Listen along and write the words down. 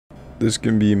This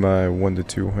can be my 1 to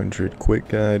 200 quick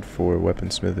guide for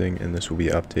weaponsmithing, and this will be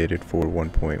updated for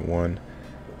 1.1.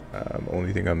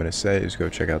 Only thing I'm going to say is go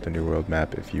check out the New World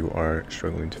map if you are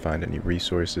struggling to find any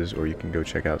resources, or you can go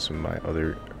check out some of my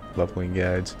other leveling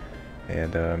guides.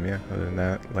 And yeah, other than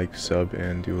that, like, sub,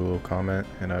 and do a little comment,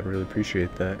 and I'd really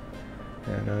appreciate that.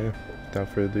 And yeah, without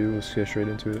further ado, let's get straight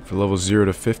into it. For levels 0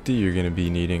 to 50, you're going to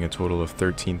be needing a total of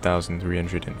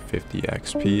 13,350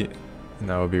 XP. And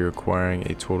that will be requiring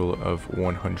a total of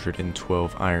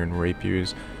 112 Iron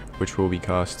Rapiers, which will be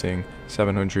costing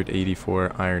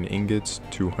 784 Iron Ingots,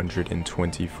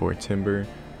 224 Timber,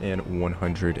 and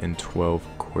 112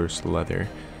 Coarse Leather,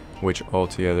 which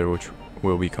altogether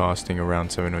will be costing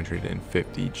around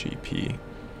 750 GP.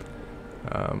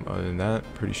 Other than that,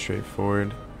 pretty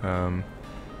straightforward.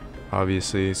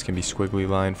 Obviously, it's going to be squiggly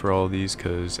line for all of these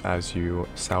because as you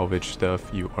salvage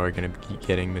stuff, you are going to be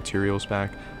getting materials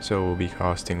back, so it will be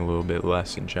costing a little bit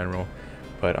less in general,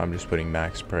 but I'm just putting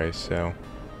max price, so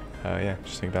yeah,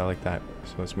 just think about it like that.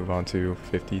 So let's move on to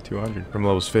 50 to 100. From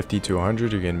levels 50 to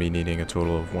 100, you're going to be needing a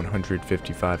total of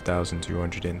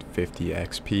 155,250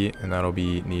 XP, and that'll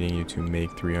be needing you to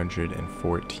make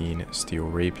 314 Steel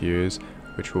Rapiers,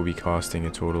 which will be costing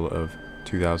a total of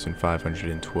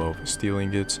 2,512 steel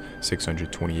ingots,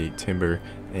 628 timber,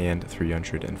 and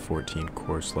 314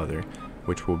 coarse leather,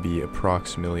 which will be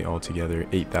approximately altogether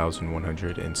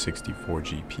 8,164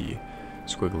 GP.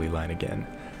 Squiggly line again.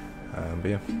 But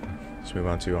yeah, let's move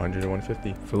on to 100 to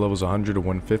 150. For levels 100 to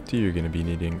 150, you're going to be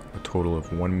needing a total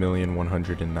of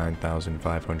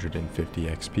 1,109,550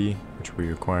 XP, which will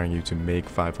be requiring you to make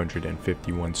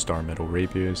 551 Starmetal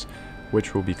Rapiers,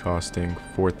 which will be costing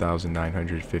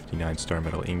 4,959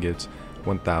 Starmetal Ingots,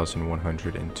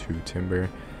 1,102 Timber,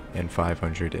 and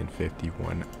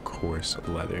 551 Coarse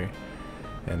Leather.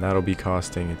 And that'll be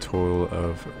costing a total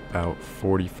of about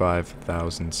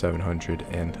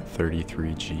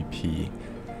 45,733 GP.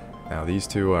 Now these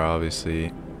two are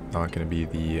obviously not going to be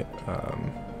the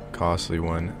costly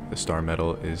one. The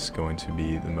Starmetal is going to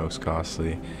be the most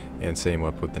costly, and same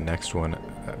up with the next one,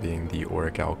 being the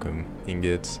Orichalcum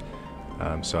Ingots.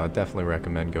 So I definitely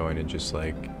recommend going and just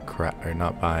like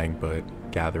not buying, but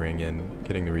gathering and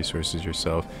getting the resources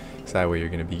yourself. So that way you're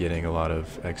going to be getting a lot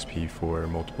of XP for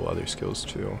multiple other skills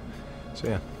too. So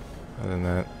yeah, other than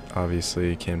that,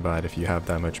 obviously you can buy it if you have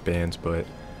that much bands, but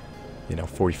you know,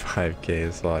 45k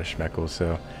is a lot of schmeckles.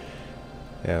 So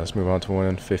yeah, let's move on to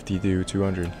 150 to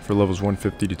 200. For levels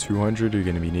 150 to 200, you're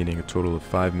going to be needing a total of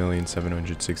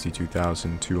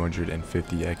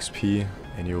 5,762,250 XP,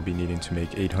 and you'll be needing to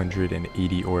make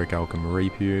 880 Orichalcum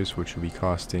Rapiers, which will be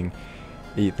costing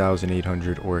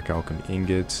 8,800 Orichalcum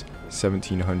Ingots,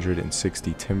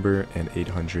 1,760 Timber, and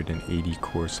 880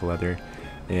 Coarse Leather,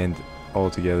 and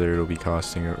altogether it'll be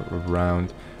costing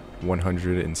around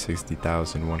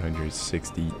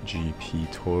 160,160 GP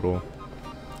total.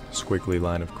 Squiggly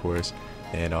line, of course,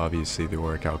 and obviously the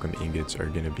Orichalcum Ingots are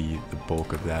going to be the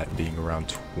bulk of that, being around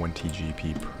 20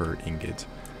 GP per ingot.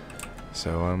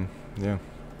 So yeah,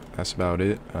 that's about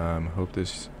it. Hope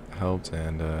this helped,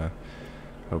 and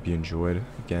hope you enjoyed.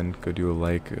 Again, go do a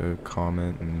like, a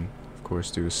comment, and of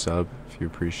course do a sub if you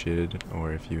appreciated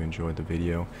or if you enjoyed the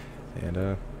video. And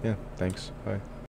yeah, thanks, bye.